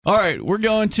All right, we're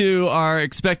going to our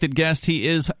expected guest. He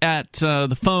is at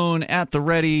the phone, at the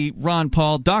ready. Ron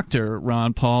Paul, Dr.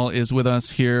 Ron Paul, is with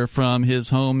us here from his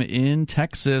home in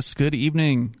Texas. Good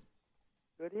evening.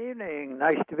 Good evening.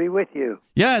 Nice to be with you.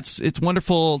 Yeah, it's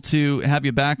wonderful to have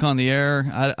you back on the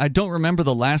air. I don't remember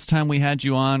the last time we had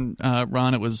you on,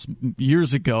 Ron. It was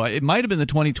years ago. It might have been the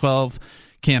 2012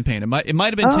 campaign. It might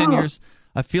have been 10 years.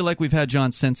 I feel like we've had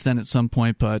John since then at some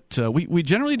point, but we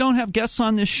generally don't have guests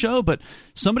on this show. But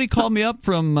somebody called me up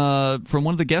from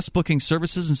one of the guest booking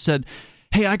services and said,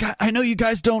 "Hey, I know you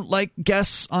guys don't like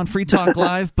guests on Free Talk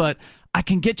Live, but I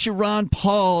can get you Ron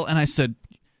Paul." And I said,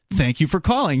 "Thank you for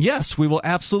calling. Yes, we will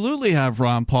absolutely have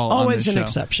Ron Paul on this Always show." an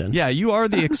exception. Yeah, you are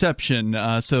the exception.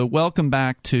 So welcome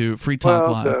back to Free Talk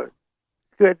Live.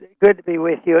 Good to be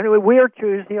with you. Anyway, we're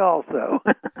choosy also.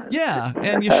 Yeah,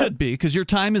 and you should be, because your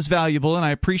time is valuable, and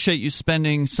I appreciate you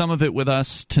spending some of it with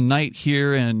us tonight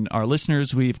here and our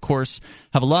listeners. We, of course,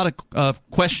 have a lot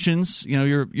of questions. You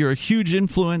know, you're a huge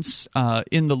influence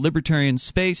in the libertarian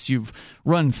space. You've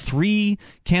run 3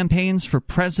 campaigns for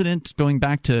president going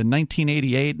back to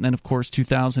 1988 and then, of course,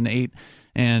 2008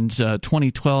 and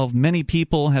 2012. Many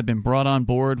people have been brought on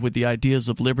board with the ideas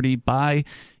of liberty by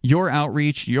your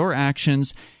outreach, your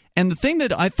actions. And the thing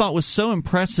that I thought was so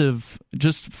impressive,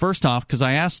 just first off, because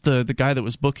I asked the guy that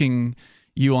was booking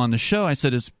you on the show, I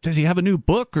said, does he have a new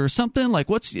book or something? Like,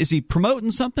 is he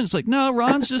promoting something? It's like, no,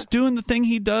 Ron's just doing the thing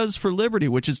he does for liberty,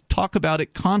 which is talk about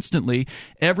it constantly,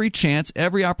 every chance,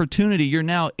 every opportunity. You're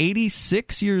now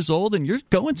 86 years old, and you're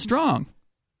going strong.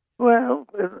 Well,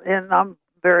 and I'm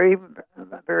very,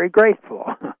 very grateful,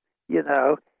 you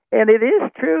know. And it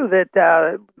is true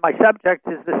that my subject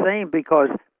is the same, because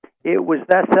it was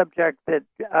that subject that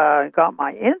got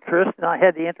my interest, and I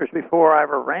had the interest before I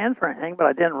ever ran for anything, but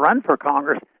I didn't run for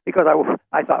Congress because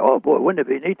I thought, oh boy, wouldn't it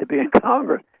be neat to be in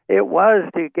Congress? It was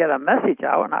to get a message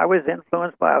out, and I was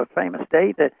influenced by a famous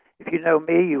date that, if you know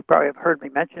me, you probably have heard me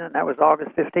mention it, and that was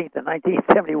August 15th of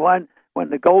 1971, when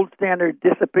the gold standard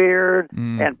disappeared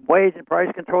and wage and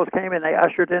price controls came, and they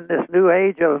ushered in this new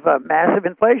age of massive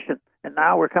inflation. And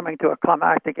now we're coming to a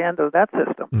climactic end of that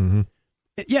system. Mm-hmm.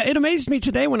 Yeah, it amazed me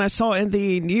today when I saw in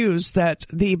the news that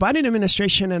the Biden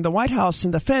administration and the White House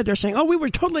and the Fed, they're saying, oh, we were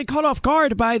totally caught off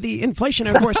guard by the inflation.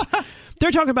 And of course,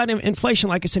 they're talking about inflation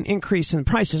like it's an increase in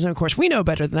prices. And of course, we know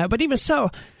better than that. But even so,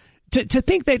 to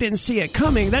think they didn't see it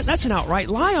coming, that's an outright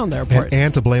lie on their part.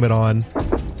 And to blame it on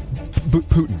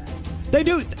Putin. They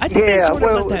do. I think they sort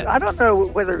of let that. I don't know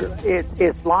whether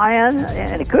it's lying,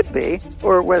 and it could be,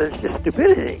 or whether it's just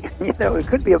stupidity. You know, it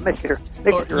could be a mixture of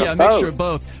both. Mixture of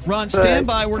both. Ron, stand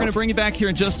by. We're going to bring you back here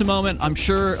in just a moment. I'm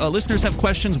sure listeners have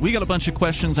questions. We got a bunch of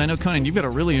questions. I know, Conan, you've got a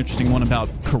really interesting one about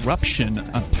corruption,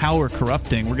 power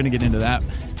corrupting. We're going to get into that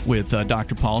with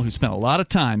Dr. Paul, who spent a lot of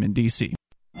time in D.C.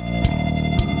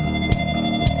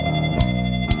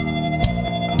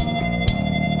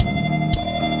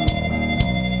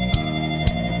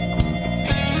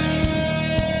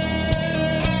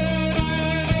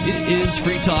 It is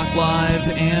Free Talk Live,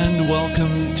 and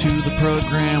welcome to the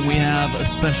program. We have a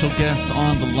special guest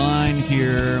on the line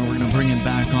here. We're going to bring him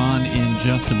back on in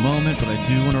just a moment, but I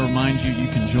do want to remind you, you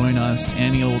can join us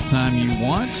any old time you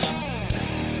want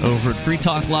over at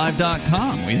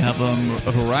freetalklive.com. We have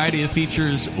a variety of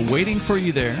features waiting for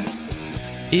you there,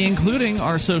 including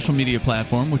our social media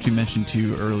platform, which we mentioned to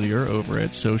you earlier, over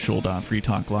at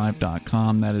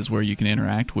social.freetalklive.com. That is where you can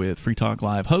interact with Free Talk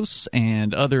Live hosts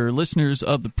and other listeners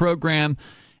of the program.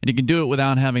 And you can do it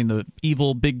without having the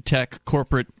evil big tech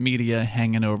corporate media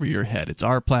hanging over your head. It's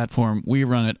our platform. We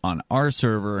run it on our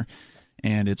server,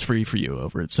 and it's free for you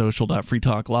over at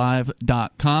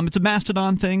social.freetalklive.com. It's a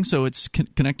Mastodon thing, so it's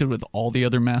connected with all the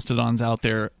other Mastodons out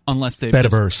there, unless they've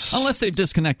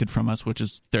disconnected from us, which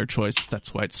is their choice.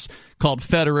 That's why it's called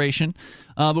Federation.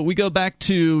 But we go back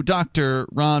to Dr.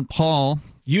 Ron Paul.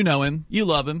 You know him, you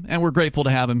love him, and we're grateful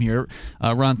to have him here.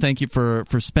 Ron, thank you for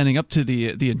spending up to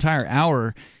the entire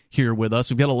hour here with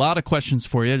us. We've got a lot of questions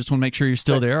for you. I just want to make sure you're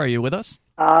still there. Are you with us?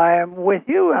 I am with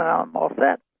you, and I'm all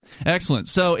set. Excellent.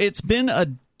 So it's been a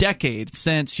decade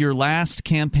since your last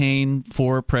campaign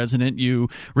for president. You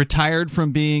retired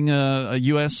from being a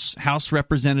U.S. House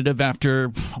representative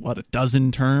after, a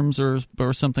dozen terms or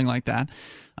something like that,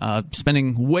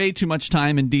 spending way too much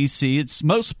time in D.C.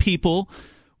 Most people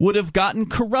would have gotten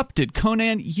corrupted.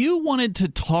 Conan, you wanted to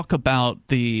talk about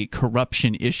the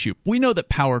corruption issue. We know that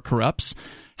power corrupts.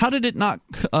 How did it not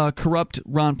corrupt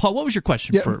Ron Paul? What was your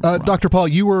question for Ron? Dr. Paul,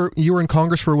 you were in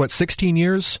Congress for, 16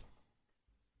 years?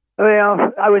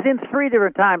 Well, I was in 3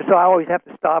 different times, so I always have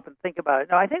to stop and think about it.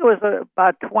 No, I think it was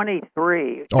about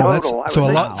 23 total. That's a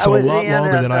lot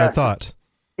longer than I had thought.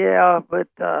 Yeah, but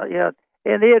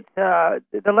and it the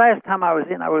last time I was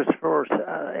in, I was for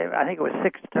I think it was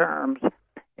 6 terms,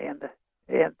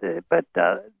 but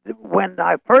when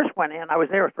I first went in, I was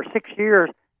there for 6 years,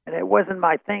 and it wasn't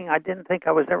my thing. I didn't think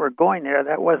I was ever going there.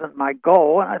 That wasn't my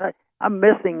goal, and I thought, I'm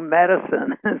missing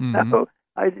medicine. So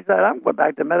I decided I'm going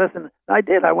back to medicine. I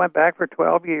did. I went back for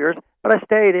 12 years, but I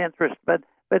stayed interested. But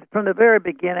from the very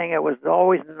beginning, it was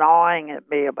always gnawing at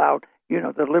me about,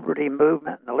 the liberty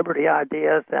movement and the liberty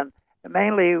ideas, and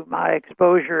mainly my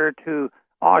exposure to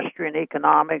Austrian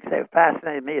economics. It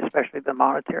fascinated me, especially the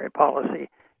monetary policy.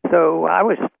 So I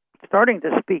was starting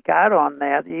to speak out on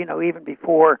that, even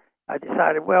before I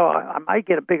decided, well, I might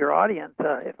get a bigger audience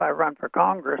if I run for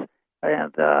Congress.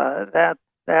 And that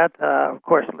of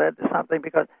course, led to something,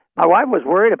 because my wife was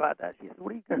worried about that. She said,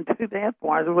 what are you going to do that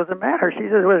for? I said, what's the matter? She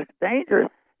said, it was dangerous.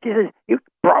 She says, you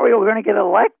probably were going to get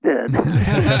elected.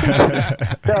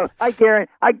 So I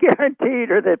guaranteed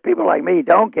her that people like me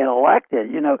don't get elected.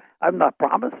 I'm not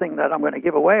promising that I'm going to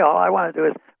give away. All I want to do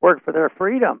is work for their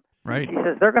freedom. Right. She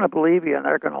says, they're going to believe you and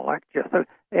they're going to elect you. So,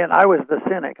 and I was the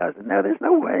cynic. I said, no, there's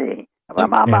no way. And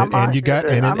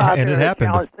it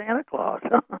happened. Santa Claus.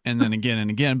 And then again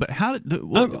and again. But how did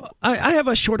I have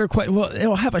a shorter question? Well,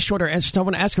 it'll have a shorter answer. So I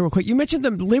want to ask you real quick. You mentioned the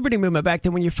Liberty Movement back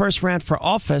then when you first ran for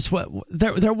office.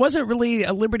 There wasn't really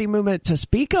a Liberty Movement to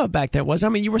speak of back then, was? I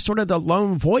mean, you were sort of the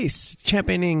lone voice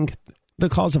championing the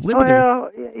cause of liberty. Well,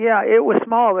 yeah, it was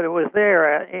small, but it was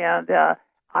there, and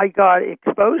I got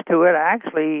exposed to it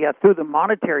actually through the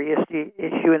monetary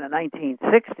issue in the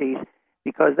 1960s.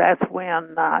 Because that's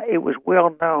when it was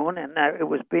well known, and it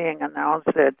was being announced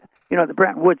that the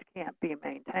Bretton Woods can't be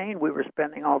maintained. We were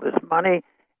spending all this money.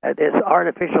 This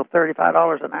artificial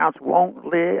 $35 an ounce won't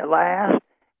last,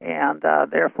 and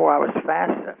therefore I was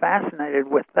fascinated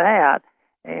with that.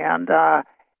 And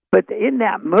but in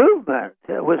that movement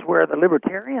was where the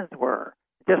libertarians were.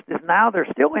 Just as now they're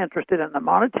still interested in the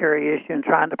monetary issue and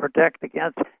trying to protect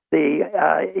against the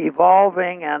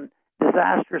evolving and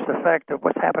disastrous effect of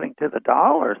what's happening to the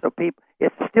dollar. So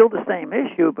it's still the same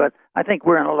issue, but I think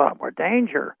we're in a lot more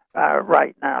danger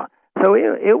right now. So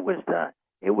it was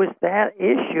that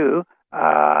issue,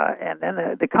 and then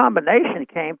the combination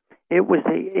came. It was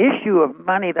the issue of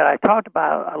money that I talked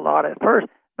about a lot at first,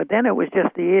 but then it was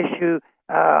just the issue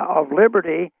of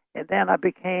liberty. And then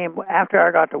after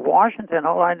I got to Washington,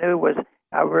 all I knew was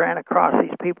I ran across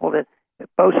these people that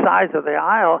both sides of the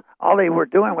aisle, all they were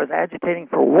doing was agitating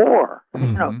for war,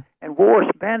 and war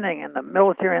spending in the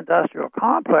military-industrial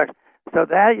complex. So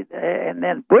and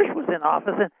then Bush was in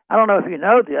office, and I don't know if you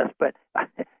know this, but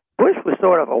Bush was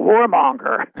sort of a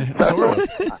warmonger. So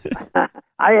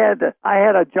I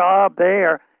had a job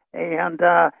there, and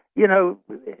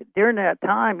during that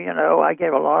time, I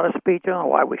gave a lot of speeches on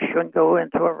why we shouldn't go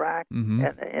into Iraq and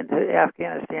into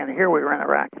Afghanistan. Here we were in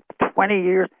Iraq 20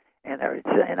 years. And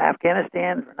in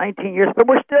Afghanistan for 19 years, but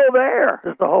we're still there.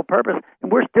 Is the whole purpose,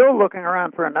 and we're still looking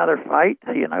around for another fight.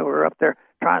 We're up there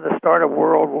trying to start a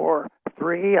World War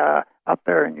III up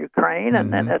there in Ukraine,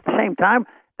 and then at the same time,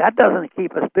 that doesn't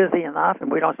keep us busy enough,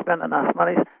 and we don't spend enough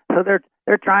money. So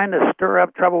they're trying to stir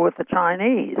up trouble with the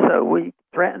Chinese. So we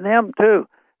threaten them too.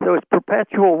 So it's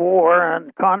perpetual war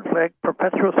and conflict,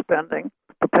 perpetual spending,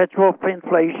 perpetual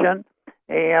inflation.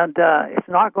 And it's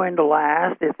not going to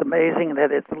last. It's amazing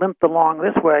that it's limped along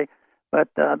this way. But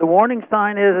the warning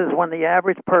sign is when the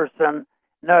average person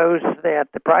knows that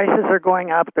the prices are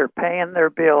going up, they're paying their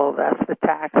bill. That's the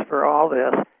tax for all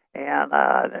this.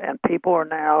 And people are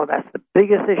now, that's the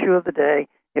biggest issue of the day.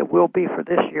 It will be for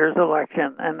this year's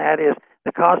election, and that is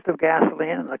the cost of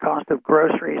gasoline and the cost of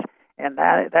groceries. And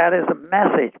that is a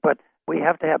message. But we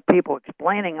have to have people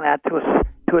explaining that to us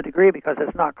to a degree, because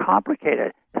it's not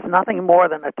complicated. It's nothing more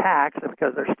than a tax,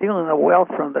 because they're stealing the wealth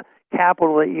from the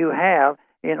capital that you have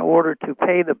in order to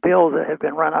pay the bills that have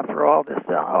been run up for all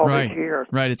these years.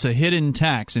 Right. It's a hidden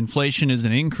tax. Inflation is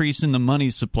an increase in the money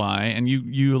supply, and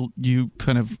you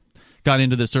kind of got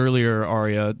into this earlier,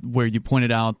 Aria, where you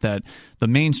pointed out that the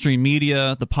mainstream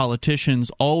media, the politicians,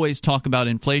 always talk about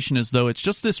inflation as though it's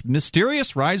just this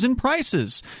mysterious rise in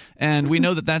prices. And we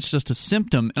know that that's just a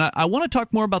symptom. And I want to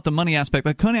talk more about the money aspect.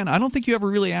 But Conan, I don't think you ever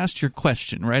really asked your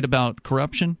question, right, about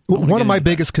corruption? One of my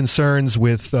biggest concerns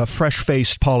with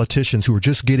fresh-faced politicians who are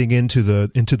just getting into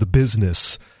the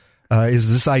business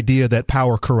is this idea that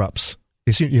power corrupts.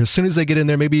 As soon as they get in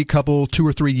there, maybe 2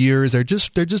 or 3 years,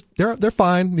 they're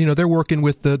fine. They're working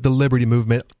with the liberty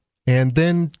movement, and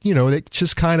then they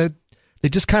just kind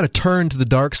of turn to the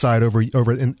dark side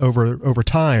over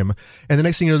time. And the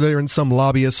next thing you know, they're in some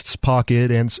lobbyist's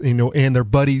pocket, and their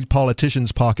buddy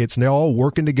politicians' pockets, and they're all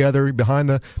working together behind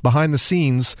the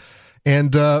scenes.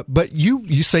 And but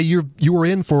you say you were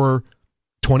in for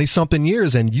 20-something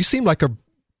years, and you seem like a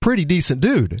pretty decent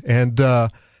dude. And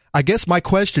I guess my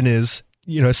question is,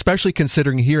 especially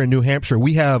considering here in New Hampshire,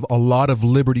 we have a lot of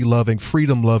liberty-loving,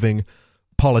 freedom-loving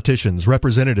politicians,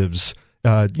 representatives,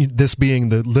 this being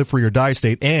the Live Free or Die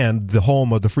state and the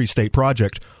home of the Free State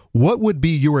Project. What would be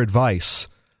your advice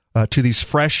to these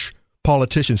fresh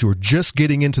politicians who are just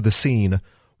getting into the scene?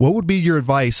 What would be your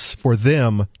advice for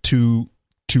them to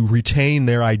retain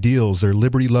their ideals, their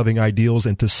liberty-loving ideals,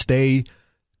 and to stay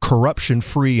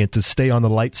corruption-free and to stay on the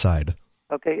light side?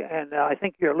 Okay, and I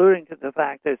think you're alluding to the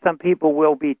fact that some people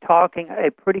will be talking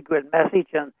a pretty good message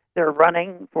and they're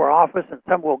running for office, and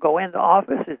some will go into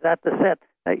office. Is that the set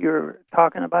that you're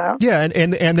talking about? Yeah,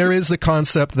 and there is the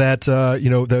concept that,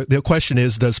 the question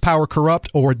is, does power corrupt,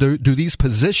 or do these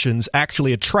positions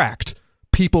actually attract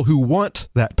people who want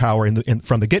that power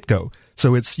from the get-go?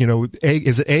 So it's,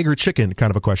 is it egg or chicken kind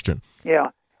of a question? Yeah,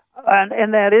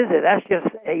 and that is it. That's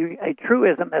just a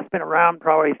truism that's been around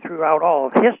probably throughout all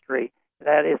of history.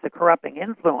 That is the corrupting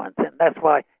influence, and that's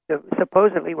why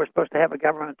supposedly we're supposed to have a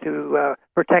government to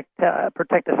protect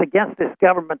us against this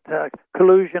government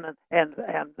collusion and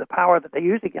the power that they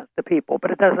use against the people.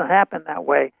 But it doesn't happen that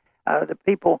way. The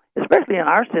people, especially in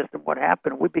our system, what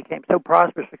happened, we became so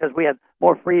prosperous because we had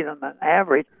more freedom than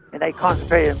average, and they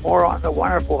concentrated more on the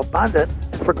wonderful abundance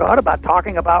and forgot about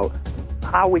talking about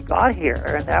how we got here,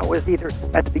 and that was either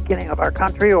at the beginning of our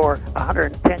country or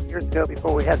 110 years ago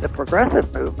before we had the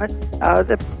progressive movement.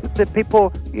 The people,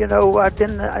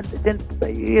 didn't,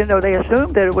 they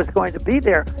assumed that it was going to be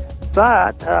there.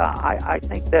 But I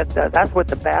think that that's what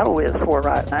the battle is for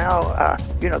right now.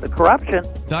 The corruption.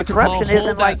 Dr. The corruption Paul, hold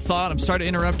isn't that thought. I'm sorry to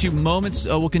interrupt you. Moments.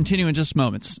 We'll continue in just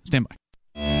moments. Stand by.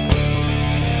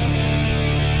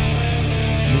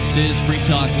 This is Free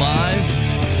Talk Live,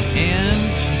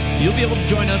 and you'll be able to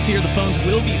join us here. The phones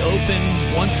will be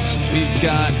open once we've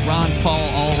got Ron Paul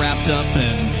all wrapped up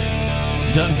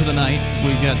and done for the night.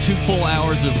 We've got 2 full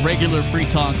hours of regular Free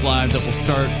Talk Live that will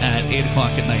start at 8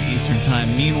 o'clock at night Eastern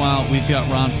Time. Meanwhile, we've got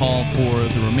Ron Paul for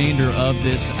the remainder of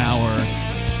this hour.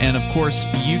 And, of course,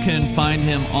 you can find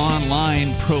him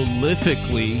online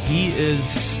prolifically. He is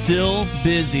still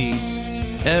busy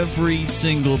every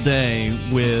single day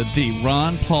with the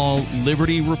Ron Paul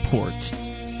Liberty Report.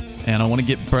 And I want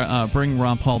to bring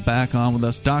Ron Paul back on with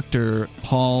us. Dr.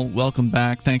 Paul, welcome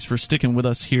back. Thanks for sticking with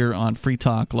us here on Free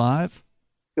Talk Live.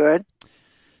 Good.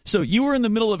 So you were in the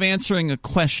middle of answering a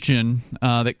question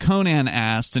that Conan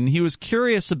asked, and he was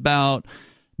curious about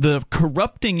the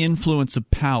corrupting influence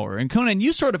of power. And Conan,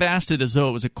 you sort of asked it as though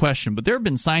it was a question, but there have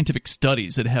been scientific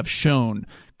studies that have shown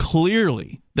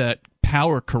clearly that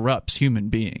power corrupts human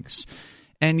beings.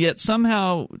 And yet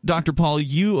somehow, Dr. Paul,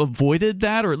 you avoided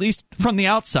that, or at least from the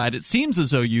outside, it seems as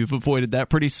though you've avoided that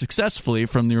pretty successfully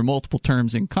from your multiple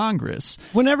terms in Congress.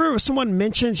 Whenever someone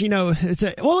mentions,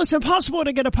 it's impossible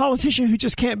to get a politician who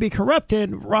just can't be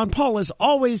corrupted, Ron Paul is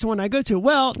always the one I go to.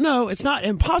 Well, no, it's not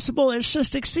impossible. It's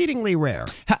just exceedingly rare.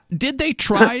 Did they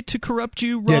try to corrupt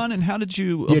you, Ron, and how did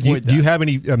you avoid that? Do you have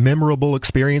any memorable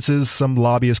experiences, some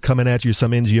lobbyist coming at you,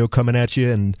 some NGO coming at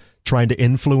you, and trying to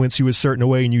influence you a certain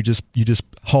way, and you just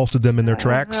halted them in their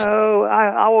tracks? No,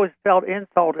 I always felt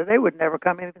insulted. They would never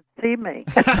come in and see me.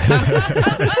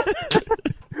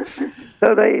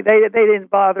 So they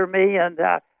didn't bother me, and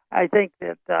I think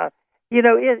that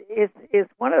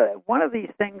it's one of these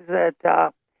things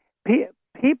that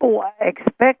people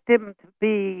expect him to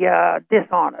be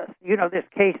dishonest. This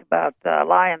case about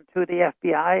lying to the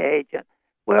FBI agent.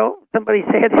 Well, somebody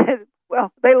said,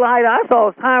 well, they lie to us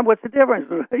all the time. What's the difference?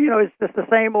 It's just the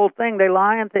same old thing. They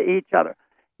lying to each other.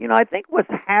 I think what's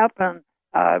happened,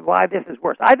 why this is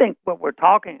worse, I think what we're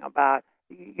talking about,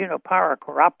 power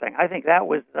corrupting, I think that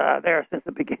was there since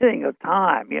the beginning of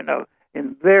time,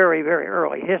 in very, very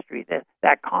early history,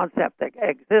 that concept that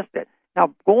existed.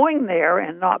 Now, going there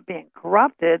and not being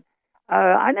corrupted,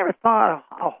 I never thought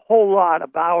a whole lot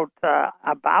about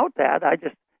that. I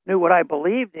just knew what I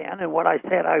believed in and what I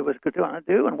said I was going to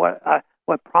do and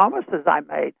what promises I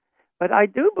made. But I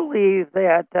do believe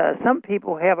that some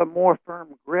people have a more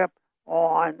firm grip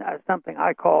on something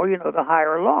I call, the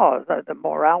higher laws, the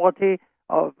morality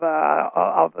of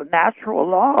natural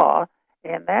law,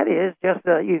 and that is just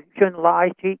you shouldn't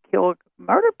lie, cheat, kill,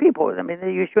 murder people. I mean,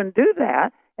 you shouldn't do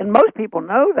that, and most people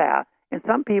know that, and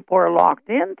some people are locked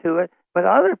into it, but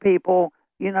other people,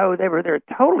 they're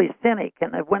totally cynic,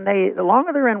 and the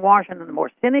longer they're in Washington, the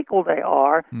more cynical they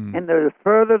are, and the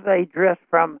further they drift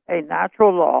from a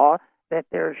natural law that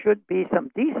there should be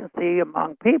some decency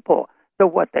among people. So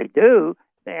what they do,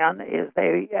 then is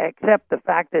they accept the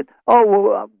fact that,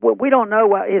 we don't know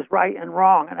what is right and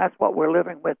wrong, and that's what we're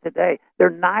living with today. They're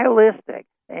nihilistic,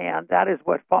 and that is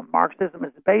what Marxism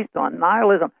is based on,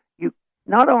 nihilism.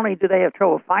 Not only do they have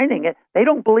trouble finding it, they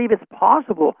don't believe it's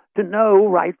possible to know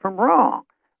right from wrong.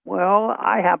 Well,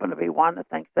 I happen to be one that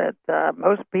thinks that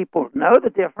most people know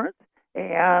the difference,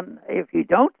 and if you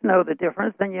don't know the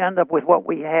difference, then you end up with what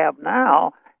we have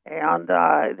now. And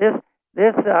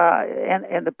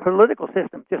and the political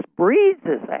system just breeds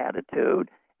this attitude,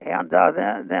 and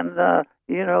then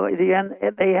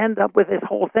they end up with this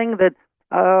whole thing that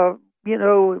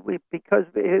because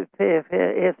if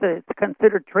it's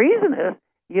considered treasonous,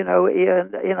 in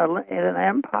an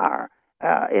empire,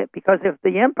 because if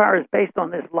the empire is based on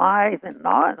this lies and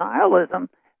nihilism,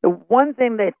 the one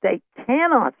thing that they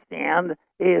cannot stand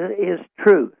is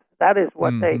truth. That is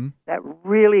what that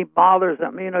really bothers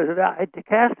them. I had to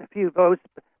cast a few votes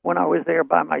when I was there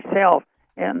by myself,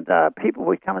 and people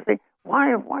would come and say,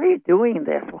 "Why are you doing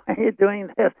this? Why are you doing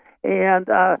this?" And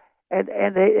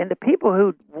the people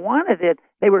who wanted it,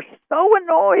 they were so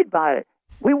annoyed by it.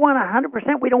 We want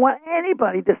 100%. We don't want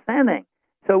anybody dissenting.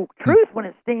 So truth, when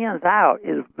it stands out,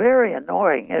 is very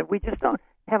annoying, and we just don't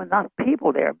have enough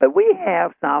people there. But we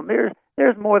have some.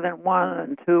 There's more than one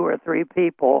and two or three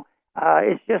people.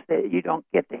 It's just that you don't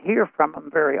get to hear from them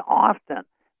very often.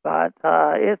 But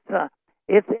it's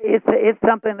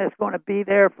something that's going to be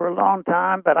there for a long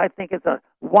time. But I think it's a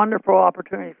wonderful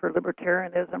opportunity for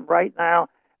libertarianism right now,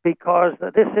 because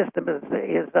this system is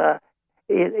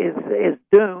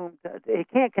doomed. It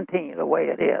can't continue the way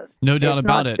it is. No doubt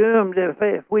about it. It's doomed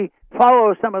if we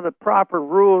follow some of the proper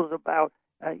rules about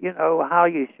how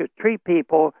you should treat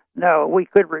people. No, we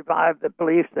could revive the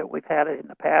beliefs that we've had in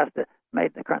the past that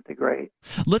made the country great.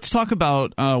 Let's talk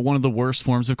about one of the worst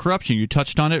forms of corruption. You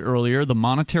touched on it earlier, the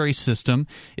monetary system.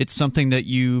 It's something that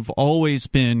you've always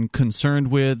been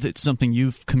concerned with. It's something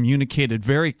you've communicated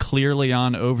very clearly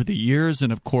on over the years,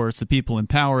 and of course the people in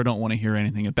power don't want to hear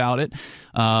anything about it.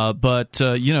 But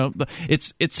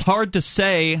it's hard to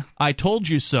say I told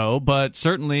you so, but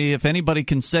certainly if anybody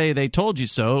can say they told you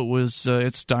so,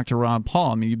 it's Dr. Ron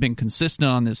Paul. I mean, you've been consistent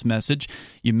on this message.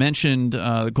 You mentioned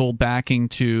the gold backing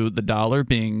to the dollar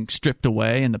being stripped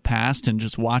away in the past, and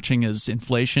just watching as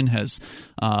inflation has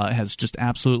just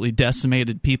absolutely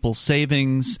decimated people's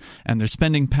savings and their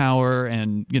spending power.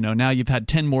 And now you've had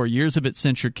 10 more years of it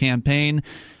since your campaign.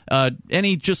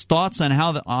 Any just thoughts on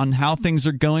how things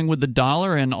are going with the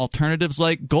dollar and alternatives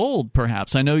like gold?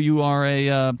 Perhaps I know you are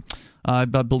I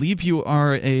believe you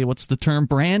are what's the term,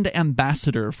 brand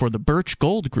ambassador for the Birch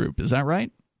Gold Group. Is that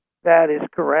right? That is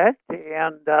correct,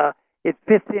 and it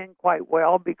fits in quite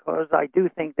well, because I do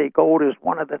think that gold is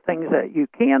one of the things that you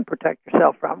can protect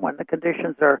yourself from when the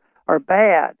conditions are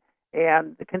bad.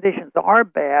 And the conditions are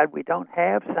bad. We don't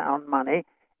have sound money,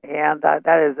 and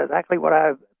that is exactly what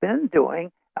I've been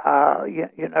doing,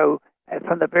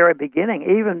 from the very beginning,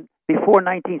 even before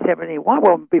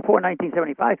 1971, before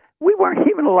 1975, we weren't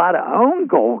even allowed to own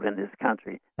gold in this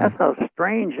country. That's how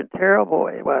strange and terrible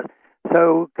it was.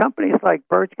 So companies like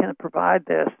Birch can provide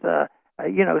this,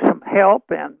 some help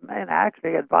and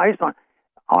actually advice on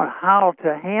how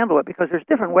to handle it, because there's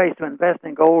different ways to invest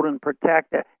in gold and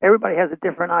protect it. Everybody has a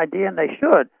different idea, and they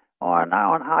should, on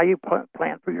how you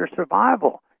plan for your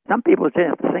survival. Some people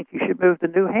just think you should move to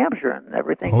New Hampshire and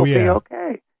everything will be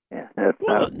okay. Yeah,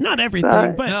 well, not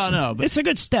everything, but but it's a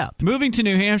good step. Moving to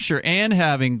New Hampshire and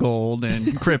having gold and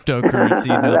cryptocurrency,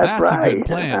 that's right. A good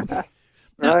plan.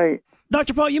 Right.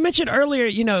 Dr. Paul, you mentioned earlier,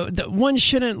 that one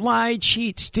shouldn't lie,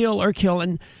 cheat, steal, or kill,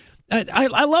 and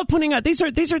I love pointing out these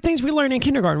are things we learn in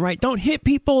kindergarten, right? Don't hit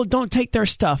people, don't take their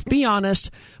stuff, be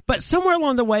honest. But somewhere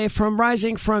along the way, from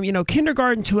rising from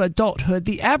kindergarten to adulthood,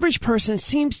 the average person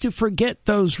seems to forget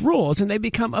those rules, and they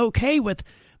become okay with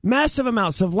massive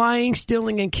amounts of lying,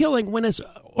 stealing, and killing when it's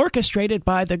orchestrated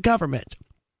by the government.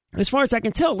 As far as I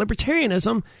can tell,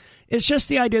 libertarianism is just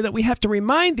the idea that we have to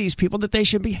remind these people that they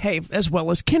should behave as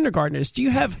well as kindergartners. Do you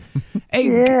have a...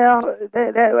 Yeah,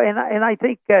 and I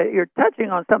think you're touching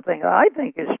on something that I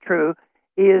think is true,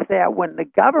 is that when the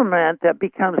government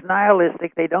becomes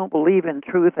nihilistic, they don't believe in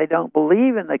truth, they don't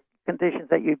believe in the conditions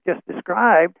that you've just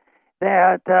described,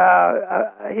 that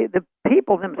the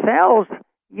people themselves,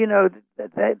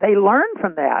 they learn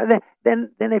from that. Then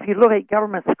if you look at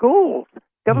government schools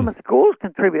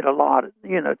contribute a lot,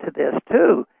 to this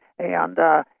too. And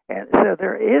so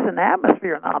there is an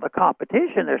atmosphere now of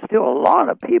competition. There's still a lot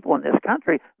of people in this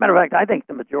country. Matter of fact, I think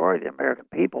the majority of the American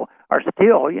people are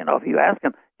still, if you ask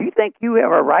them, do you think you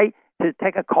have a right to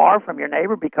take a car from your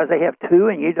neighbor because they have two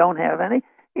and you don't have any?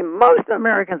 Most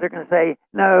Americans are going to say,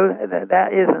 no,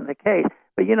 that isn't the case.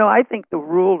 But, I think the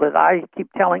rule that I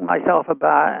keep telling myself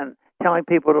about and telling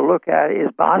people to look at is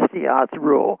Bastiat's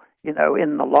rule, in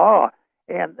the law.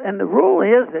 And the rule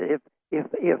is that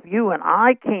if you and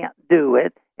I can't do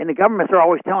it, and the governments are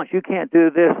always telling us you can't do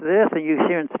this, and you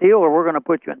shouldn't steal, or we're going to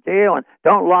put you in jail, and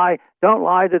don't lie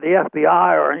to the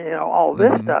FBI, or all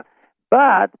this stuff.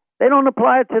 But they don't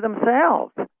apply it to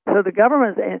themselves. So the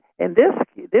government, and this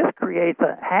creates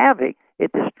a havoc.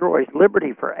 It destroys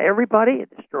liberty for everybody. It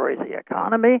destroys the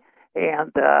economy,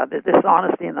 and the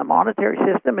dishonesty in the monetary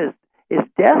system is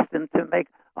destined to make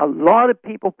a lot of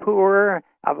people poorer.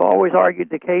 I've always argued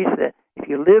the case that if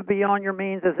you live beyond your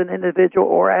means as an individual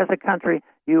or as a country,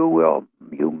 you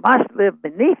must live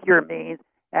beneath your means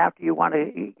after you want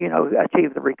to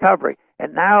achieve the recovery.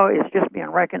 And now it's just being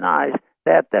recognized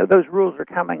that those rules are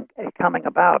coming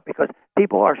about because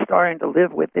people are starting to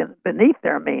live beneath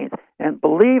their means. And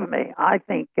believe me, I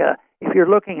think if you're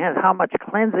looking at how much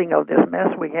cleansing of this mess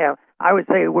we have, I would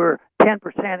say we're 10%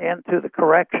 into the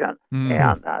correction.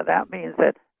 And that means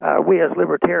that we as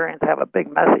libertarians have a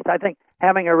big message. I think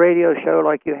having a radio show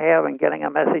like you have and getting a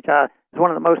message out is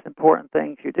one of the most important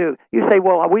things you do. You say,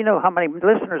 well, we know how many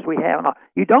listeners we have. And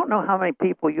you don't know how many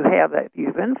people you have that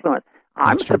you've influenced.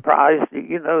 I'm surprised,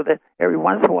 that every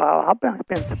once in a while I've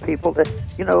been to people that,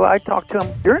 I talked to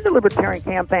them during the Libertarian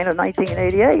campaign of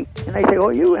 1988, and they say, "Oh,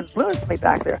 you influenced me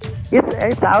back there."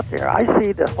 It's out there. I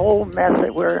see the whole mess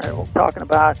that we're talking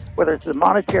about, whether it's the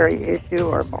monetary issue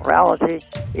or morality.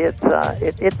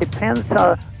 It depends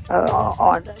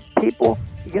on people,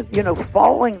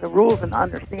 following the rules and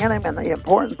understanding and the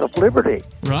importance of liberty.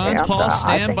 Ron Paul,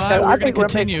 stand by. We're going to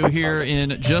continue here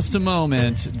in just a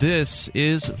moment. This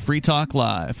is Free Talk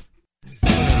Live.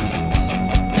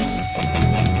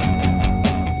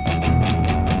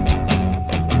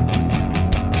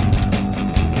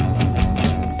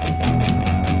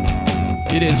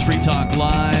 It is Free Talk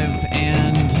Live,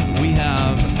 and we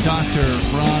have Dr.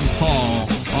 Ron Paul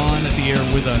on the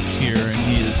air with us here, and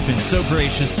he has been so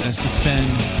gracious as to spend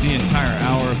the entire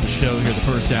hour of the show here, the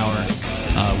first hour,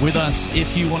 with us.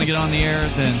 If you want to get on the air,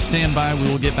 then stand by. We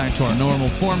will get back to our normal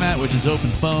format, which is open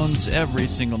phones every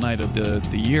single night of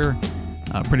the year,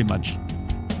 pretty much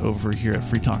over here at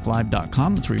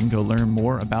freetalklive.com. That's where you can go learn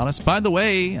more about us. By the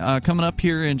way, coming up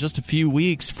here in just a few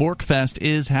weeks, ForkFest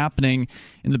is happening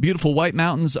in the beautiful White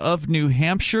Mountains of New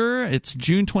Hampshire. It's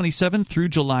June 27th through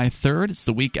July 3rd. It's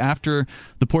the week after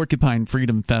the Porcupine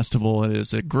Freedom Festival. It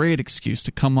is a great excuse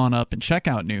to come on up and check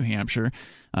out New Hampshire,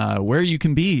 where you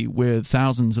can be with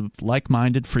thousands of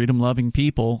like-minded, freedom-loving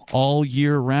people all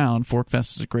year round.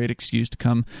 ForkFest is a great excuse to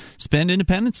come spend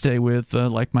Independence Day with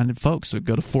like-minded folks. So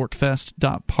go to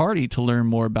forkfest.party to learn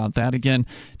more about that. Again,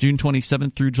 June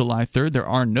 27th through July 3rd. There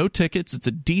are no tickets. It's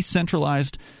a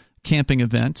decentralized camping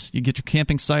event. You get your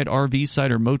camping site, RV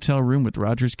site, or motel room with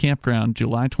Rogers Campground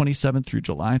July 27th through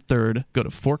July 3rd. Go to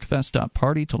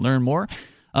forkfest.party to learn more.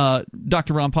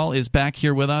 Dr. Ron Paul is back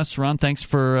here with us. Ron, thanks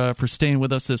for staying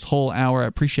with us this whole hour. I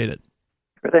appreciate it.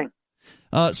 Sure thing.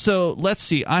 So let's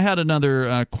see. I had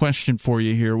another question for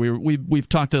you here. We've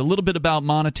talked a little bit about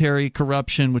monetary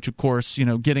corruption, which, of course,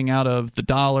 getting out of the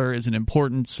dollar is an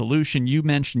important solution. You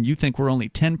mentioned you think we're only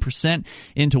 10%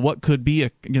 into what could be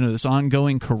this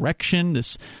ongoing correction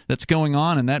that's going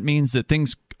on, and that means that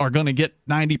things are going to get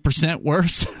 90%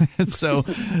 worse. so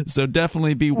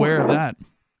definitely beware of that.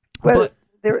 Well,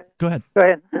 go ahead. Go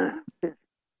ahead.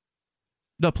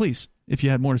 No, please. If you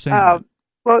had more to say.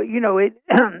 Well,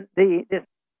 the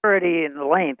disparity in the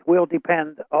length will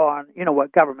depend on,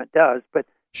 what government does. But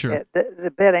sure.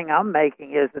 The betting I'm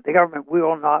making is that the government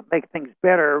will not make things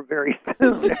better very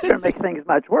soon. They're going to make things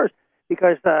much worse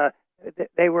because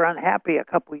they were unhappy a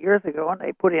couple of years ago, and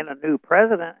they put in a new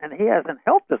president, and he hasn't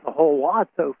helped us a whole lot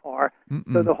so far.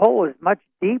 Mm-mm. So the hole is much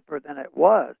deeper than it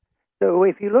was. So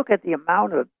if you look at the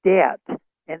amount of debt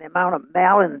and the amount of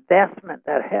malinvestment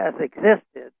that has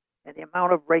existed, and the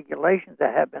amount of regulations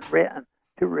that have been written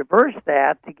to reverse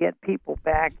that, to get people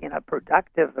back in a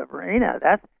productive arena,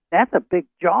 that's a big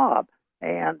job.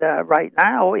 And right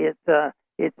now, it's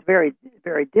very,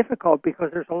 very difficult because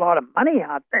there's a lot of money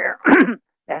out there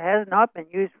that has not been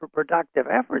used for productive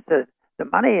efforts. The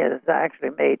money has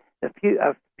actually made a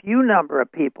few number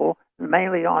of people,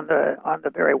 mainly on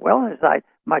the very wealthy side,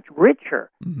 much richer.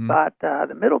 Mm-hmm. But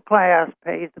the middle class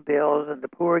pays the bills, and the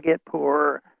poor get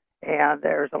poorer. And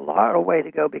there's a lot of way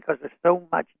to go because there's so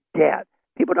much debt.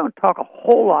 People don't talk a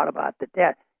whole lot about the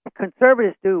debt.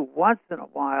 Conservatives do once in a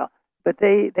while, but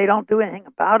they don't do anything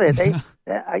about it.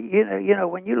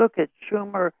 When you look at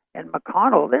Schumer and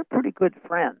McConnell, they're pretty good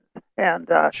friends, and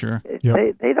sure.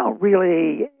 Yep. They don't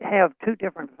really have two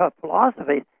different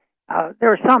philosophies.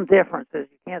 There are some differences.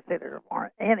 You can't say there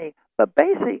aren't any. But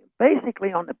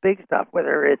basically on the big stuff,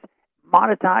 whether it's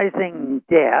monetizing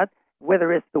debt,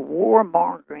 whether it's the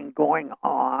warmongering going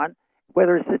on,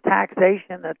 whether it's the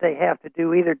taxation that they have to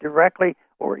do either directly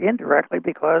or indirectly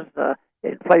because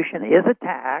inflation is a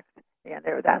tax, and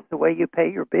that's the way you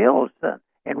pay your bills.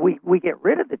 And we get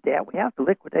rid of the debt. We have to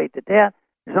liquidate the debt.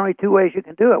 There's only two ways you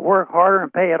can do it: work harder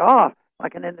and pay it off,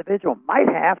 like an individual might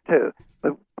have to.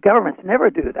 But governments never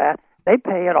do that. They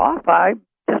pay it off by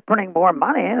just putting more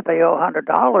money in. If they owe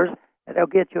 $100, they'll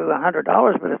get you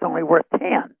 $100, but it's only worth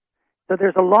 $10. So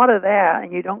there's a lot of that,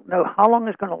 and you don't know how long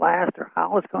it's going to last or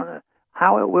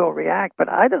how it will react. But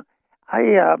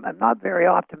I'm not very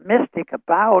optimistic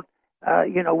about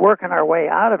working our way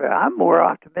out of it. I'm more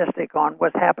optimistic on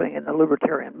what's happening in the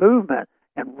libertarian movement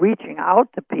and reaching out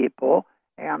to people.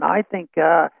 And I think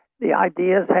the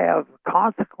ideas have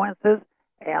consequences.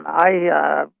 And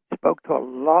I spoke to a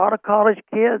lot of college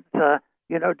kids,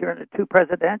 during the two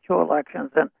presidential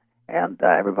elections, and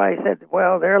everybody said,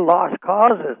 well, they're lost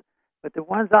causes. But the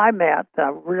ones I met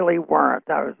really weren't.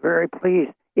 I was very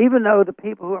pleased. Even though the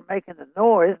people who are making the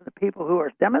noise, the people who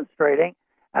are demonstrating,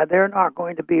 they're not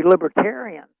going to be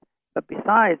libertarians. But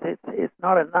besides, it's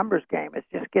not a numbers game. It's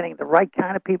just getting the right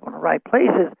kind of people in the right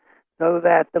places so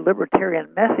that the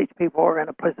libertarian message people are in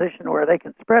a position where they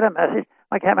can spread a message,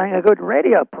 like having a good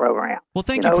radio program. Well,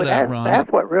 thank you for that, Ron.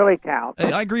 That's what really counts.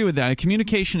 I agree with that.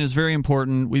 Communication is very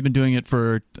important. We've been doing it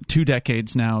for 2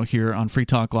 decades now here on Free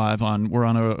Talk Live. We're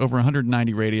on over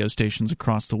 190 radio stations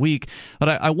across the week.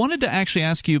 But I wanted to actually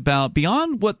ask you about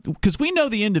beyond because we know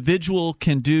the individual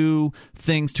can do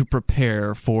things to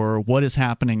prepare for what is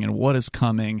happening and what is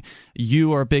coming.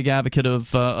 You are a big advocate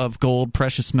of gold,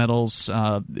 precious metals,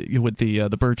 with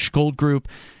the Birch Gold Group.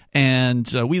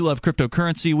 And we love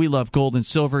cryptocurrency. We love gold and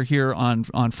silver here on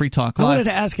Free Talk Live. I wanted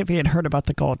to ask if he had heard about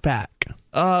the gold back.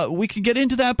 We could get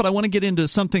into that, but I want to get into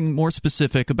something more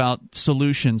specific about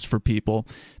solutions for people.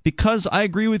 Because I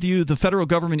agree with you, the federal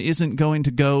government isn't going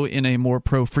to go in a more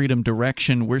pro-freedom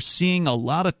direction. We're seeing a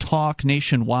lot of talk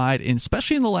nationwide, and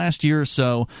especially in the last year or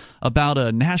so, about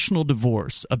a national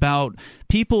divorce, about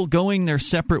people going their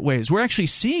separate ways. We're actually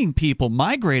seeing people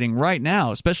migrating right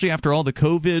now, especially after all the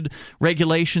COVID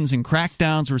regulations and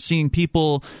crackdowns. We're seeing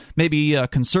people, maybe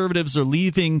conservatives are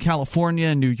leaving California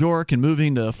and New York and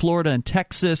moving to Florida and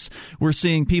Texas. We're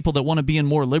seeing people that want to be in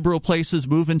more liberal places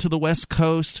move into the West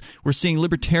Coast. We're seeing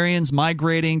libertarians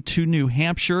migrating to New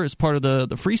Hampshire as part of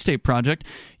the Free State Project.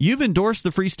 You've endorsed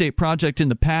the Free State Project in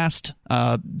the past.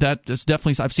 That is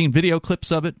definitely, I've seen video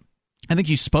clips of it. I think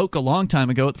you spoke a long time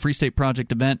ago at the Free State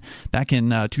Project event back in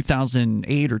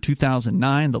 2008 or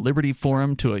 2009, the Liberty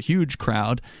Forum, to a huge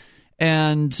crowd.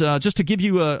 And just to give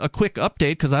you a quick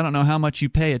update, because I don't know how much you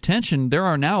pay attention, there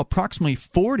are now approximately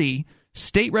 40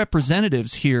 state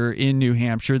representatives here in New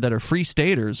Hampshire that are free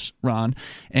staters, Ron,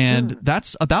 and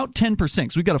that's about 10%.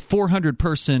 Because we've got a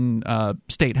 400-person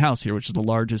state house here, which is the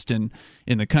largest in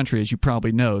the country, as you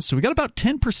probably know. So we got about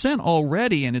 10%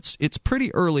 already, and it's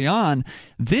pretty early on.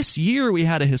 This year we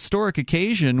had a historic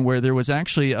occasion where there was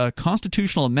actually a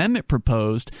constitutional amendment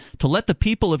proposed to let the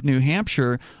people of New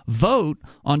Hampshire vote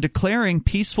on declaring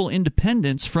peaceful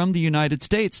independence from the United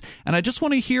States. And I just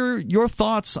want to hear your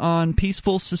thoughts on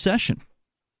peaceful secession.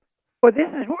 Well, this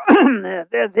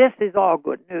is all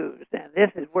good news, and this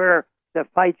is where the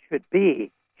fight should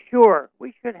be. Sure,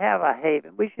 we should have a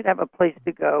haven. We should have a place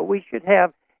to go. We should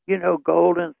have,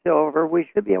 gold and silver. We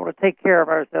should be able to take care of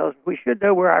ourselves. We should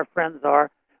know where our friends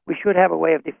are. We should have a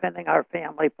way of defending our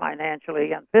family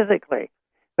financially and physically.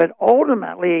 But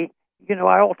ultimately,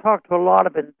 I talk to a lot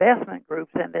of investment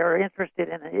groups, and they're interested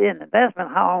in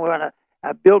investment, how I'm going to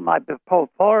build my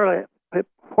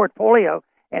portfolio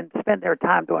and spend their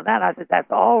time doing that. I said, that's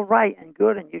all right and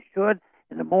good, and you should.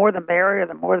 And the more the merrier,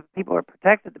 the more the people are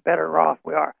protected, the better off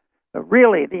we are. But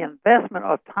really, the investment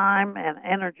of time and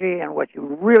energy and what you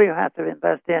really have to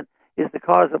invest in is the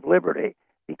cause of liberty,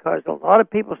 because a lot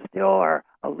of people still are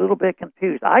a little bit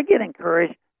confused. I get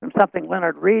encouraged from something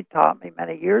Leonard Reed taught me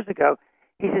many years ago.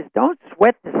 He says, don't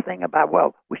sweat this thing about,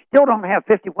 well, we still don't have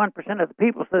 51% of the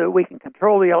people so that we can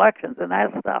control the elections and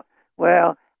that stuff.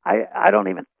 Well, I don't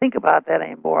even think about that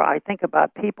anymore. I think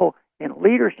about people in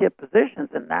leadership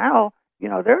positions, and now,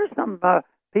 there are some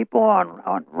people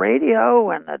on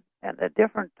radio and the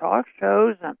different talk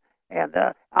shows, and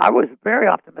I was very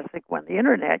optimistic when the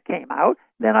internet came out.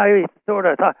 Then I sort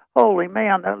of thought, holy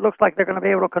man, that looks like they're going to be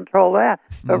able to control that.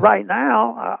 But right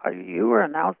now, you were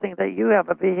announcing that you have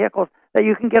a vehicle that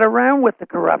you can get around with the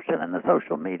corruption and the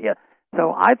social media.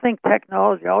 So I think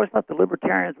technology, I always thought the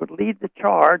libertarians would lead the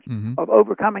charge of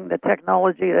overcoming the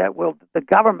technology that the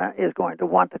government is going to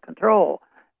want to control.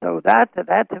 So that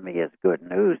to me is good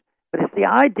news. But it's the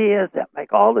ideas that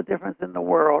make all the difference in the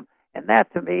world, and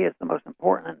that to me is the most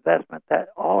important investment that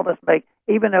all of us make,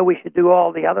 even though we should do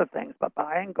all the other things, but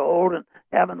buying gold and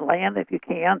having land if you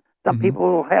can. Some people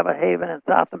will have a haven in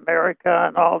South America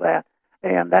and all that,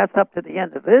 and that's up to the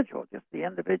individual, just the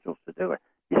individuals to do it.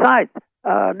 Besides,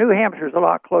 New Hampshire's a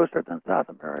lot closer than South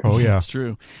America. Oh, yeah. That's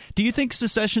true. Do you think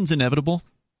secession's inevitable?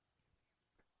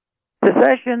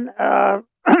 Secession,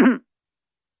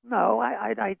 no,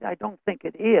 I don't think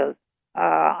it is.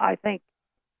 I think,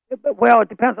 well, it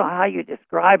depends on how you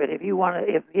describe it. If you want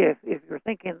to, if you're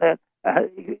thinking that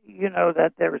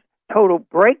that there's total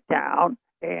breakdown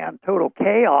and total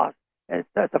chaos,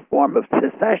 that's a form of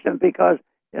secession because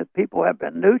people have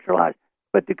been neutralized.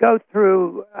 But to go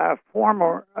through a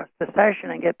formal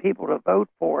secession and get people to vote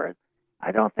for it,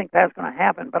 I don't think that's going to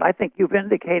happen. But I think you've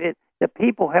indicated that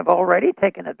people have already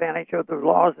taken advantage of the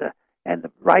laws and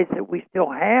the rights that we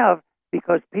still have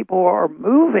because people are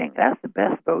moving. That's the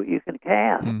best vote you can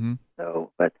cast. Mm-hmm.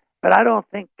 So, but I don't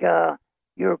think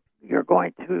you're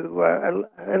going to,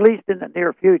 at least in the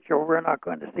near future, we're not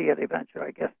going to see it eventually.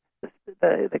 I guess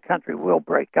the country will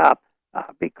break up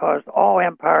because all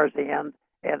empires end.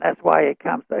 And that's why it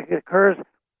occurs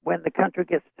when the country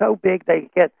gets so big they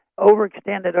get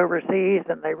overextended overseas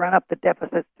and they run up the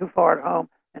deficits too far at home,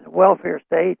 and the welfare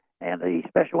state and the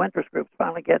special interest groups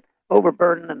finally get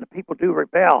overburdened and the people do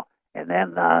rebel. And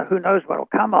then who knows what will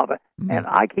come of it. Mm-hmm. And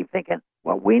I keep thinking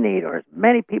what we need are as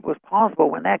many people as possible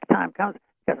when that time comes,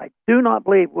 because I do not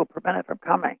believe we'll prevent it from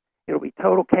coming. It'll be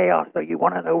total chaos, so you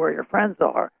want to know where your friends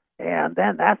are. And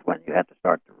then that's when you have to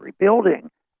start the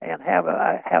rebuilding and have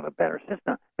a better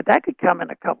system. But that could come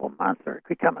in a couple of months, or it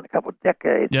could come in a couple of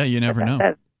decades. Yeah, you never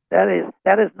know. That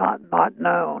is not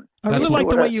known. I really like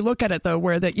the way you look at it, though,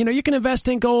 where that you can invest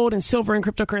in gold and silver and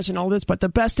cryptocurrency and all this, but the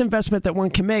best investment that one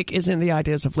can make is in the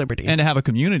ideas of liberty. And to have a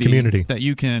community that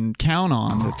you can count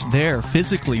on that's there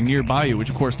physically nearby you, which,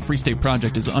 of course, the Free State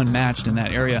Project is unmatched in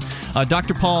that area.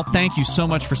 Dr. Paul, thank you so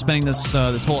much for spending this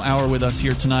whole hour with us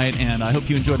here tonight, and I hope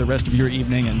you enjoy the rest of your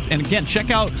evening. And again, check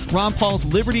out Ron Paul's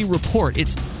Liberty Report.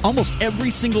 It's almost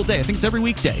every single day. I think it's every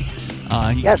weekday.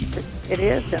 Yes, it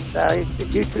is, and the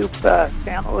YouTube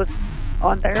channel is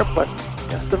on there, but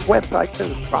the website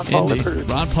too. Ron Paul Liberty.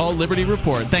 Ron Paul Liberty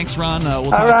Report. Thanks, Ron. We'll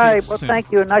All talk right. to you Well, soon.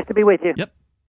 thank you, and nice to be with you. Yep.